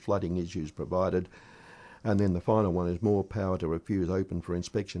 water and flooding issues provided. And then the final one is more power to refuse open for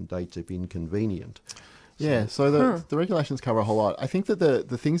inspection dates if inconvenient. So the regulations cover a whole lot. I think that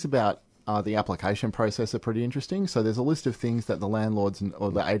the things about the application process are pretty interesting. So there's a list of things that the landlords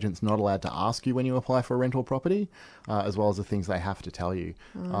or the agent's not allowed to ask you when you apply for a rental property, as well as the things they have to tell you.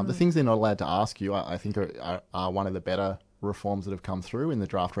 The things they're not allowed to ask you, I think, are one of the better reforms that have come through in the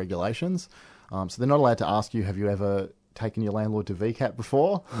draft regulations. So they're not allowed to ask you, have you ever taken your landlord to VCAT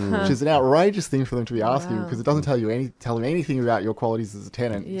before, which is an outrageous thing for them to be asking because it doesn't tell them anything about your qualities as a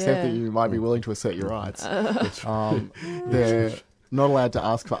tenant, except that you might be willing to assert your rights. They're not allowed to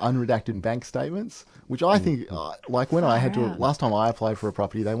ask for unredacted bank statements, which I think, when I had to, last time I applied for a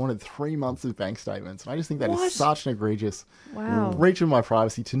property, they wanted 3 months of bank statements. And I just think that is such an egregious breach of my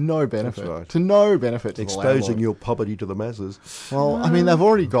privacy to no benefit. Right. To no benefit to exposing the landlord. your poverty to the masses. Well, I mean, they've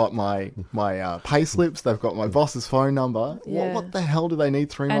already got my pay slips, they've got my boss's phone number. What the hell do they need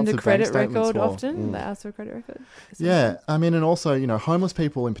 3 months of bank statements for? And a credit record often? They ask for a credit record? I mean, and also, homeless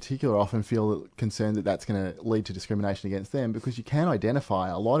people in particular often feel concerned that that's going to lead to discrimination against them because you can identify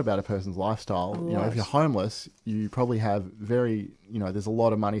a lot about a person's lifestyle. If you're homeless, you probably have there's a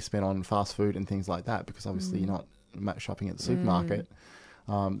lot of money spent on fast food and things like that because obviously you're not shopping at the supermarket.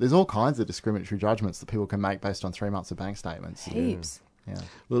 There's all kinds of discriminatory judgments that people can make based on 3 months of bank statements. Heaps. Yeah.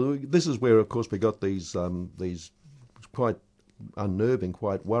 Well, this is where, of course, we got these quite unnerving,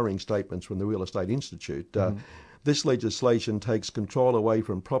 quite worrying statements from the Real Estate Institute. This legislation takes control away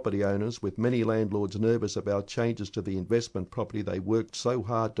from property owners, with many landlords nervous about changes to the investment property they worked so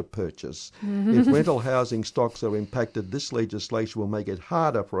hard to purchase. If rental housing stocks are impacted, this legislation will make it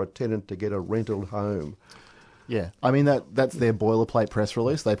harder for a tenant to get a rental home. Yeah, I mean that's their boilerplate press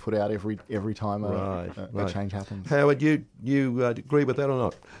release they put out every time a change happens. Howard, you agree with that or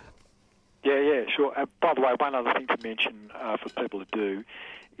not? Yeah, sure. By the way, one other thing to mention for people to do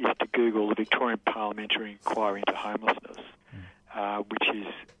is to Google the Victorian Parliamentary Inquiry into Homelessness, which is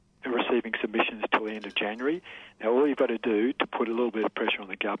receiving submissions till the end of January. Now, all you've got to do to put a little bit of pressure on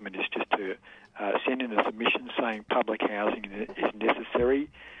the government is just to send in a submission saying public housing is necessary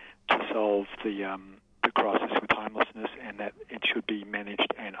to solve the crisis with homelessness, and that it should be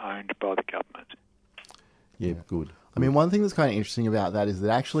managed and owned by the government. Yeah, good. I mean, one thing that's kind of interesting about that is that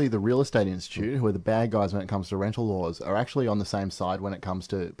actually the Real Estate Institute, who are the bad guys when it comes to rental laws, are actually on the same side when it comes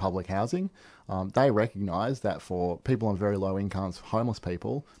to public housing. They recognise that for people on very low incomes, homeless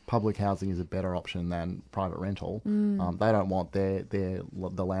people, public housing is a better option than private rental. They don't want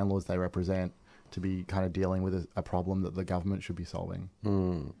the landlords they represent to be kind of dealing with a problem that the government should be solving.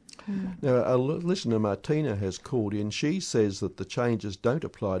 Now, a listener, Martina, has called in. She says that the changes don't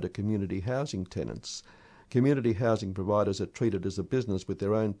apply to community housing tenants. Community housing providers are treated as a business with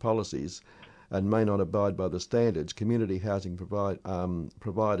their own policies and may not abide by the standards. Community housing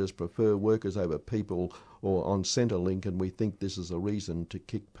providers prefer workers over people or on Centrelink, and we think this is a reason to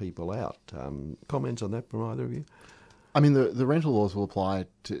kick people out. Comments on that from either of you? I mean, the rental laws will apply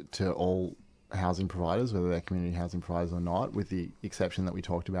to all housing providers, whether they're community housing providers or not, with the exception that we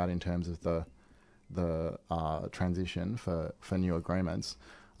talked about in terms of the transition for new agreements.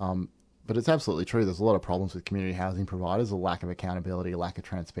 But it's absolutely true. There's a lot of problems with community housing providers: a lack of accountability, a lack of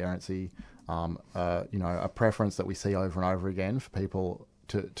transparency, a preference that we see over and over again for people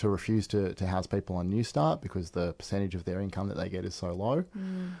to refuse to house people on New Start because the percentage of their income that they get is so low.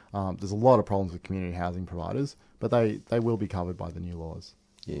 There's a lot of problems with community housing providers, but they will be covered by the new laws.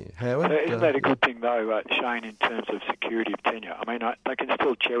 Yeah, Howard? So isn't that a good thing, though, Shane, in terms of security of tenure? I mean, they can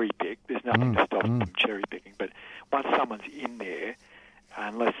still cherry-pick. There's nothing to stop them from cherry-picking. But once someone's in there,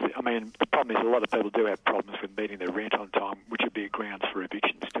 the problem is a lot of people do have problems with meeting their rent on time, which would be grounds for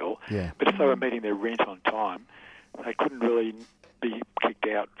eviction still. Yeah. But if they were meeting their rent on time, they couldn't really be kicked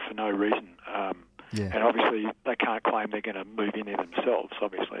out for no reason. And obviously, they can't claim they're going to move in there themselves,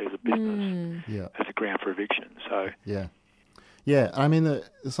 obviously, as a business, as a ground for eviction. So Yeah, I mean,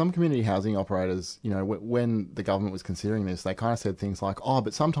 some community housing operators, when the government was considering this, they kind of said things like,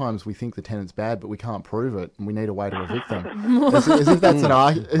 but sometimes we think the tenant's bad, but we can't prove it, and we need a way to evict them. as if that's an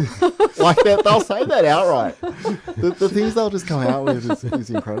argument. Like that, they'll say that outright. The things they'll just come out with is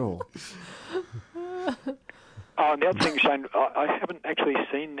incredible. And the other thing, Shane, I haven't actually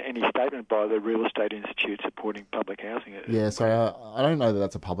seen any statement by the Real Estate Institute supporting public housing. Yeah, so I don't know that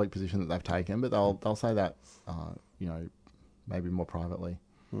that's a public position that they've taken, but they'll say that, maybe more privately.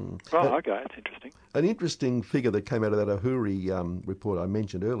 Oh, okay, that's interesting. An interesting figure that came out of that Ahuri report I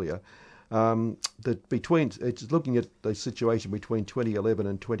mentioned earlier, it's looking at the situation between 2011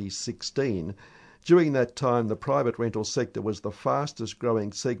 and 2016. During that time, the private rental sector was the fastest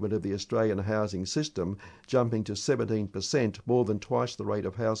growing segment of the Australian housing system, jumping to 17%, more than twice the rate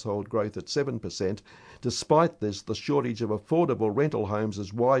of household growth at 7%. Despite this, the shortage of affordable rental homes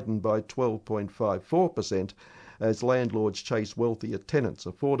has widened by 12.54%, as landlords chase wealthier tenants.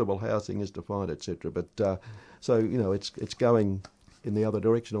 Affordable housing is defined, etc. But it's going in the other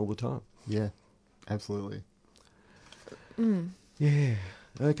direction all the time. Yeah, absolutely. Yeah.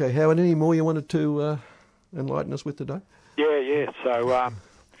 Okay, Howard, any more you wanted to enlighten us with today? Yeah. So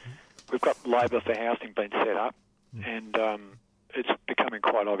we've got Labor for Housing being set up, and it's becoming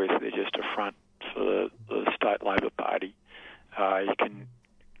quite obvious they're just a front for the State Labor Party. You can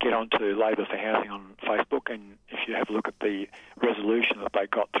get onto Labor for Housing on Facebook, and if you have a look at the resolution that they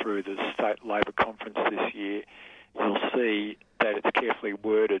got through the State Labor Conference this year, you'll see that it's carefully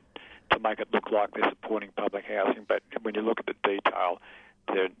worded to make it look like they're supporting public housing, but when you look at the detail,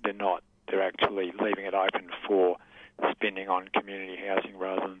 they're not. They're actually leaving it open for spending on community housing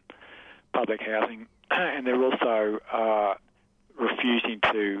rather than public housing, and they're also refusing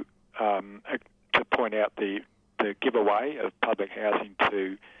to point out the giveaway of public housing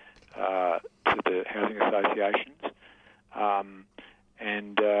to the housing associations,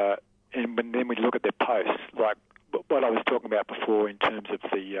 and then when you look at their posts, like what I was talking about before in terms of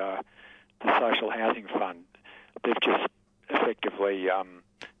the social housing fund, they've just effectively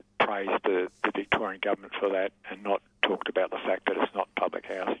praised the Victorian government for that and not talked about the fact that it's not public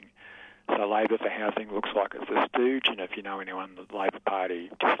housing. So Labor for Housing looks like it's a stooge, and if you know anyone in the Labor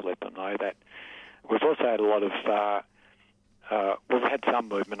Party, just let them know that. We've also had a lot of, we've had some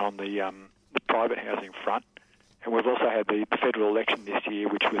movement on the private housing front, and we've also had the federal election this year,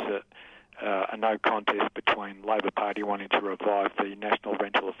 which was a no contest between Labor Party wanting to revive the National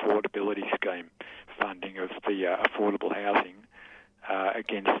Rental Affordability Scheme funding of the affordable housing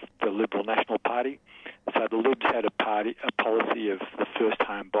against the Liberal National Party. So the Libs had a policy of the first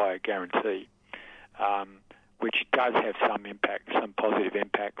home buyer guarantee, which does have some positive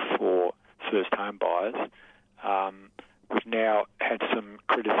impact for first home buyers. We've now had some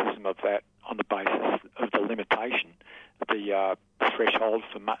criticism of that on the basis of the limitation, the threshold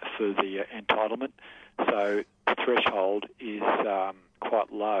for the entitlement. So the threshold is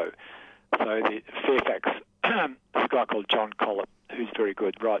quite low. So the Fairfax, there's a guy called John Collett, who's very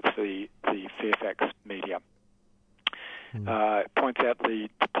good, writes for the Fairfax media, points out the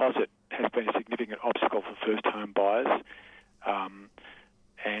deposit has been a significant obstacle for first home buyers,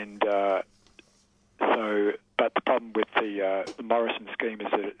 but the problem with the Morrison scheme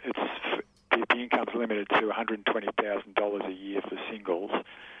is that the income's limited to $120,000 a year for singles,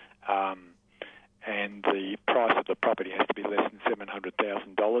 and the price of the property has to be less than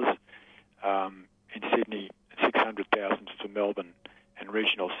 $700,000. In Sydney, $600,000 for Melbourne and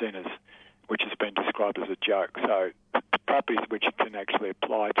regional centres, which has been described as a joke. So the properties which it can actually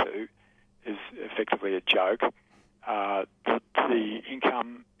apply to is effectively a joke. The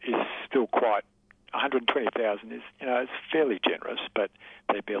income is still quite $120,000 is it's fairly generous, but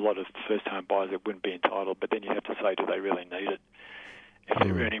there'd be a lot of first-home buyers that wouldn't be entitled, but then you have to say, do they really need it? If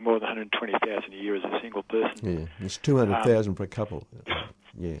they're earning more than $120,000 a year as a single person. Yeah, it's $200,000 for a couple.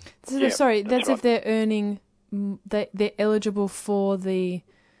 Yeah. So sorry, that's right. If they're earning, they're eligible for the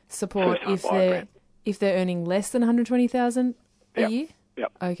support if they're earning less than $120,000 a year.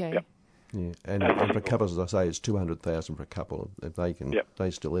 Yep. Okay. Yep. Yeah, and for couples, as I say, it's $200,000 for a couple. If they can,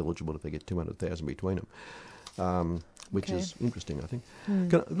 they're still eligible if they get $200,000 between them, which is interesting, I think.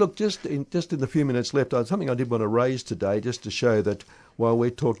 Look, just in the few minutes left, something I did want to raise today, just to show that while we're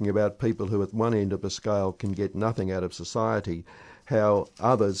talking about people who at one end of the scale can get nothing out of society, how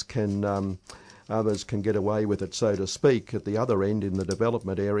others can get away with it, so to speak, at the other end in the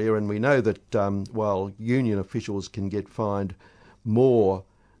development area. And we know that while union officials can get fined more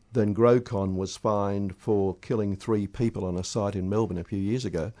than Grocon was fined for killing 3 people on a site in Melbourne a few years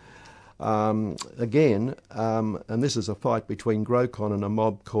ago. And this is a fight between Grocon and a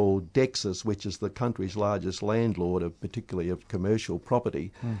mob called Dexus, which is the country's largest landlord, particularly of commercial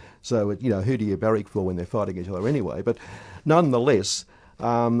property. So, who do you barrack for when they're fighting each other anyway? But nonetheless,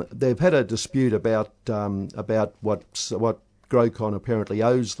 they've had a dispute about what Grocon apparently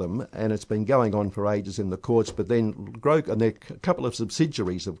owes them, and it's been going on for ages in the courts. But then there are a couple of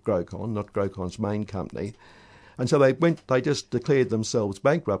subsidiaries of Grocon, not Grocon's main company, and so they just declared themselves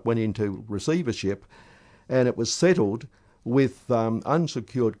bankrupt, went into receivership, and it was settled with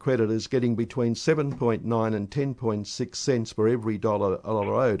unsecured creditors getting between 7.9 and 10.6 cents for every dollar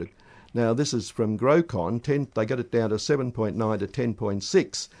owed. Now this is from Grocon. They got it down to 7.9 to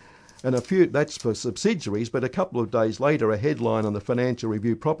 10.6. And that's for subsidiaries, but a couple of days later, a headline on the Financial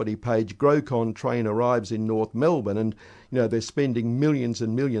Review property page, Grocon train arrives in North Melbourne, and, they're spending millions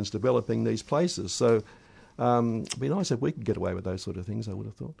and millions developing these places. So it'd be nice if we could get away with those sort of things, I would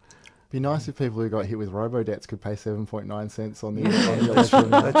have thought. It'd be nice if people who got hit with robo-debts could pay 7.9 cents on the That's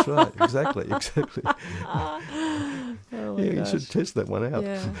right, exactly. You should test that one out.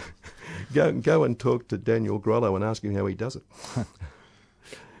 Yeah. Go and talk to Daniel Grollo and ask him how he does it.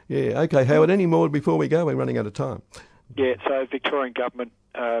 Yeah, okay, Howard, any more before we go? We're running out of time. Yeah, so Victorian government,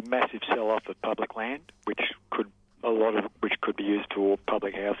 massive sell-off of public land, which could be used for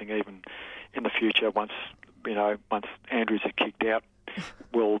public housing even in the future once Andrews is kicked out.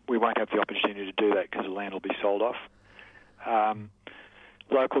 We won't have the opportunity to do that because the land will be sold off.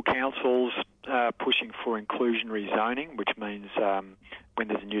 Local councils pushing for inclusionary zoning, which means when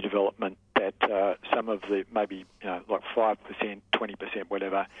there's a new development that some of the maybe like 5%, 20%,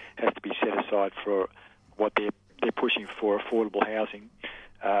 whatever, has to be set aside for what they're pushing for affordable housing.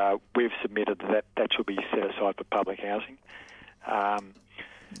 We've submitted that should be set aside for public housing.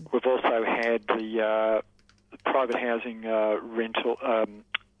 We've also had the private housing rental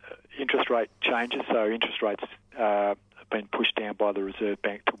interest rate changes. So interest rates have been pushed down by the Reserve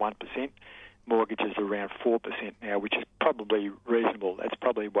Bank to 1%. Mortgages are around 4% now, which is probably reasonable. That's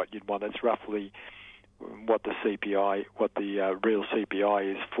probably what you'd want. That's roughly what the CPI, what the real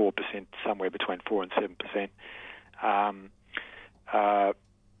CPI is, 4%, somewhere between 4 and 7%.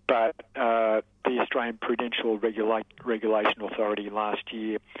 But the Australian Prudential Regulation Authority last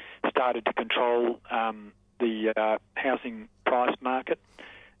year started to control the housing price market,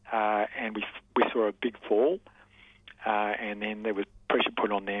 and we saw a big fall, and then there was pressure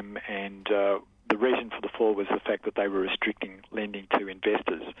put on them, and the reason for the fall was the fact that they were restricting lending to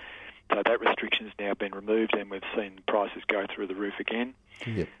investors. So that restriction's now been removed, and we've seen prices go through the roof again.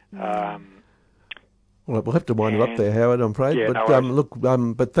 Yep. Well, we'll have to wind it up there, Howard, I'm afraid. Yeah, but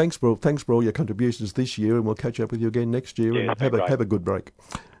but thanks for all your contributions this year, and we'll catch up with you again next year. Yeah, and have a good break.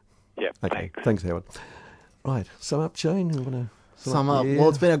 Yeah. Okay. Thanks, Howard. Right. Sum up, Shane. You want to sum up? Well,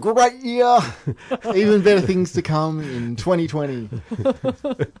 it's been a great year. Even better things to come in 2020.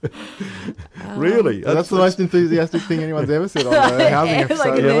 Really? That's the most enthusiastic thing anyone's ever said on a housing episode.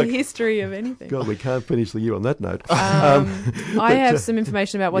 Like in the history of anything. God, we can't finish the year on that note. I have some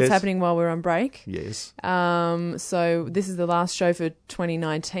information about what's happening while we're on break. Yes. So this is the last show for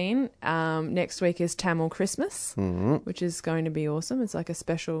 2019. Next week is Tamil Christmas, which is going to be awesome. It's like a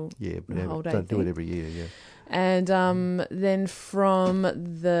special whole day don't thing. Do it every year, yeah. And then from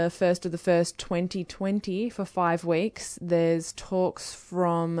the 1st of the 1st, 2020, for 5 weeks, there's talks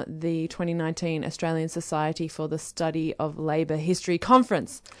from the 2019 Australian Society for the Study of Labour History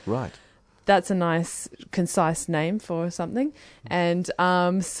Conference. Right. that's a nice, concise name for something. And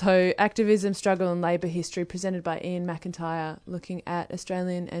so Activism, Struggle and Labour History, presented by Ian McIntyre, looking at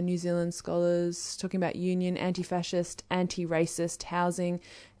Australian and New Zealand scholars, talking about union, anti-fascist, anti-racist, housing,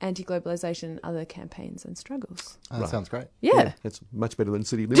 anti-globalisation, other campaigns and struggles. That sounds great. Yeah. It's much better than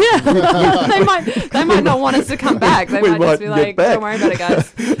City Limits. Yeah. they might not want us to come back. They might just be like, don't worry about it,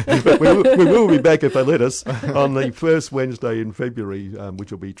 guys. But we will be back if they let us on the first Wednesday in February,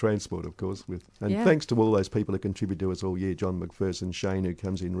 which will be Transport, of course. Thanks to all those people who contribute to us all year, John McPherson, Shane, who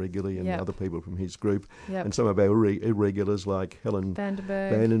comes in regularly, and other people from his group, and some of our irregulars like Helen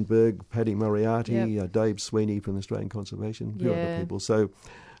Vandenberg, Paddy Moriarty, Dave Sweeney from the Australian Conservation, a few other people. So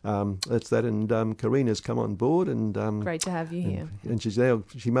that's that, and Karina's come on board, and great to have you here. And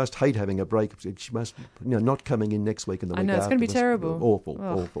she must hate having a break. She must, not coming in next week and the week after. I know, it's going to be terrible. Awful.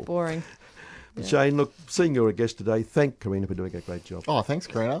 Boring. Yeah. Shane, look, seeing you're a guest today, thank Karina for doing a great job. Oh, thanks,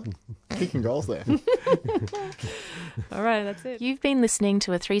 Karina. Kicking goals there. All right, that's it. You've been listening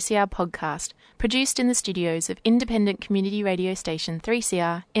to a 3CR podcast produced in the studios of independent community radio station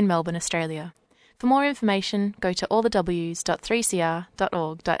 3CR in Melbourne, Australia. For more information, go to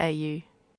allthews.3cr.org.au.